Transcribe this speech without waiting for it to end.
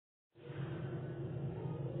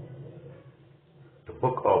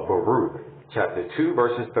book of Baruch, chapter 2,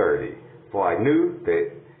 verses 30. For I knew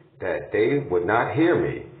that they would not hear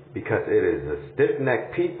me, because it is a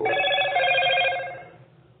stiff-necked people.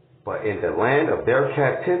 But in the land of their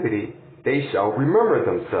captivity, they shall remember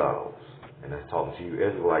themselves. And that's talking to you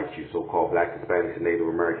Israelites, you so-called Black, Hispanics, and Native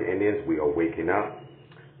American Indians. We are waking up.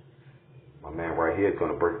 My man right here is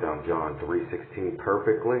going to break down John 3:16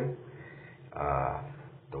 perfectly.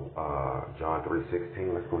 John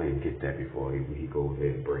 3:16. Let's go ahead and get that before he goes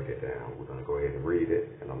ahead and break it down. We're going to go ahead and read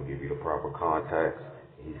it, and I'm going to give you the proper context.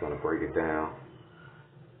 He's going to break it down.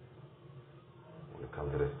 When it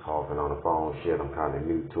comes to this talking on the phone shit, I'm kind of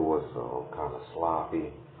new to it, so I'm kind of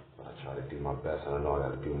sloppy. But I try to do my best, and I know I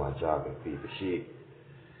got to do my job and feed the sheep.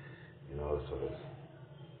 You know, so this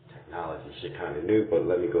technology shit kind of new, but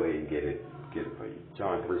let me go ahead and get it for you.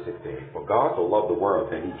 John 3:16. For God so loved the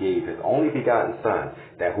world that he gave his only begotten Son,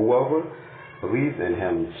 that whoever believes in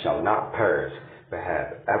him shall not perish, but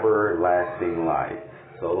have everlasting life.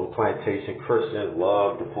 So those plantation Christians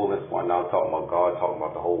love the fullest one. Now talking about God, talking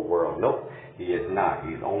about the whole world. Nope, he is not.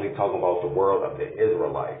 He's only talking about the world of the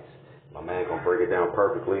Israelites. My man gonna break it down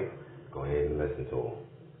perfectly. Go ahead and listen to him.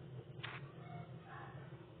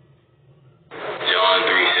 John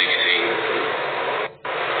 3:16.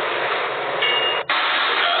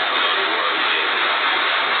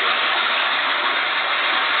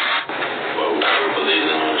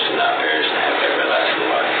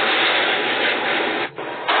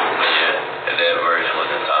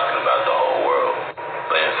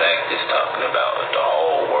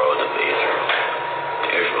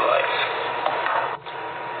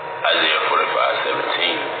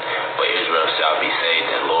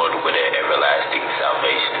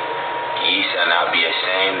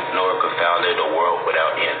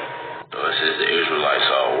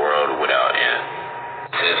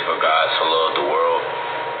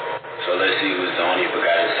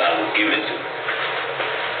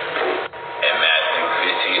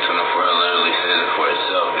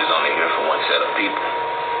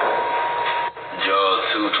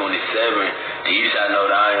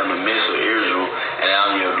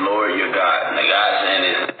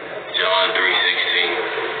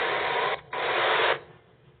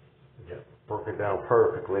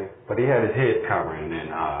 Perfectly, but he had his head covering, and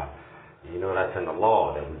you know that's in the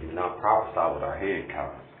law that we do not prophesy with our head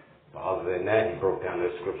covered. But other than that, he broke down the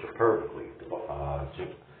scripture perfectly. It's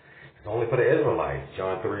only for the Israelites.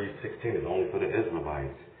 John 3:16 is only for the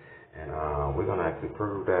Israelites, and we're gonna actually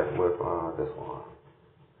prove that with this one.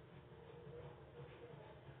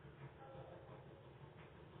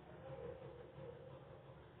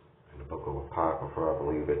 In the book of Apocrypha, I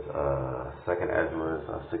believe it's 2nd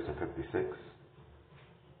Ezra 6:56.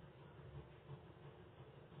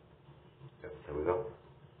 There we go.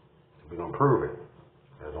 We're going to prove it.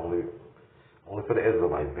 That's only for the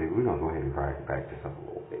Israelites, baby. We're going to go ahead and back this up a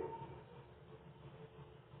little bit.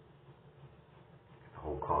 The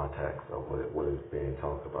whole context of what is being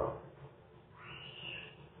talked about.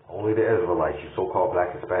 Only the Israelites, you so-called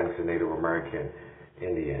Black, Hispanics, and Native American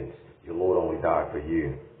Indians. Your Lord only died for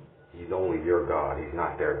you. He's only your God. He's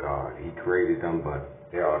not their God. He created them, but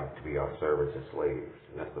they are to be our servants and slaves.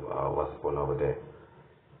 And that's the lesson for another day.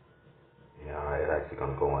 Yeah, it's actually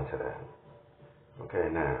going to go into that. Okay,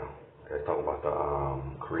 now, let's talk about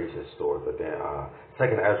the creation story. But then,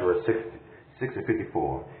 2nd Ezra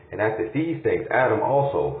 6:54. And after these things, Adam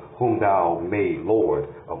also, whom thou made Lord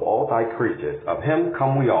of all thy creatures, of him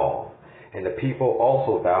come we all. And the people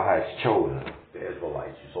also thou hast chosen, the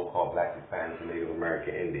Israelites, you so-called Black, Hispanics, and Native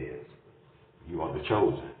American Indians. You are the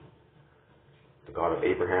chosen. The God of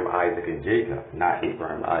Abraham, Isaac, and Jacob, not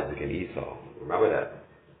Abraham, Isaac, and Esau. Remember that.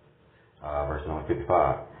 Verse number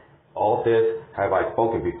 55. All this have I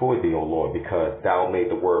spoken before thee, O Lord, because thou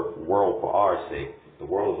made the world for our sake. The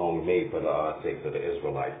world is only made for the sake of the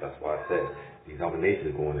Israelites. That's why I said these other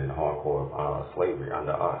nations going into hardcore slavery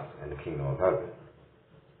under us in the kingdom of heaven.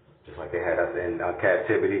 Just like they had us in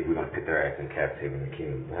captivity, we're going to put their ass in captivity in the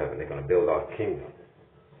kingdom of heaven. They're going to build our kingdom.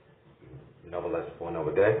 Another lesson for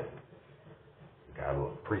another day. Got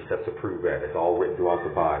a precept to prove that. It's all written throughout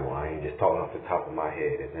the Bible. I ain't just talking off the top of my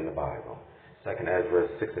head. It's in the Bible. 2nd Ezra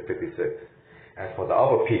 6:56. As for the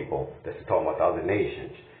other people, this is talking about the other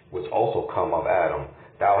nations, which also come of Adam,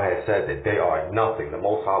 thou hast said that they are nothing. The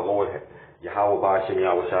Most High Lord, Yahweh Ba'ashem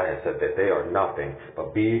Yahushua, has said that they are nothing,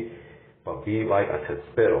 but be like unto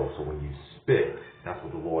spittle. So when you spit, that's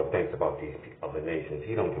what the Lord thinks about these other nations.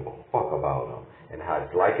 He don't give a fuck about them. And how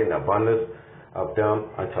it's likened the abundance of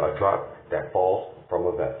them unto a drop that falls from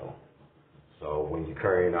a vessel. So when you're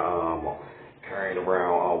carrying around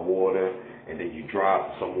water and then you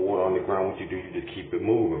drop some water on the ground. What you do, you just keep it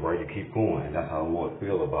moving, right? You keep going, and that's how the Lord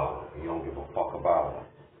feel about them. You don't give a fuck about them.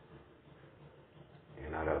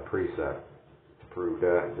 And I got a precept to prove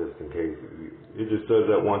that, just in case. It just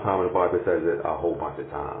says that one time, and the Bible says it a whole bunch of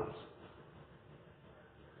times.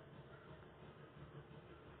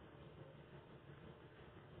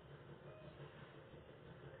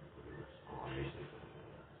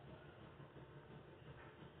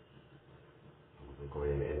 Go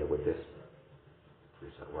ahead and end it with this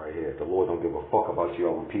precept right here. The Lord don't give a fuck about you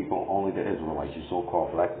other people, only the Israelites, you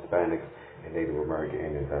so-called Black Hispanics and Native American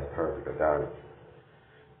Indians. That's perfect. I got it.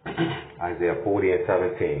 Isaiah 40 and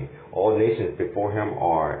 17. All nations before him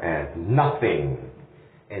are as nothing,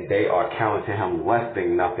 and they are counted to him less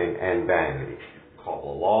than nothing and vanity. Call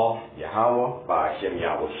Allah, Yahweh, Ba'ashem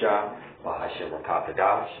Yahushua, Ba'ashem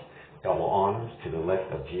Rakatadash. Double honors to the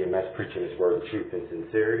left of GMS preaching his word of truth and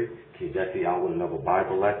sincerity. King Jesse out with another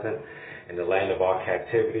Bible lesson. In the land of our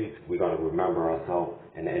captivity, we're going to remember ourselves,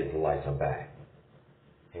 and the Israelites are back.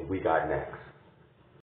 And we got next.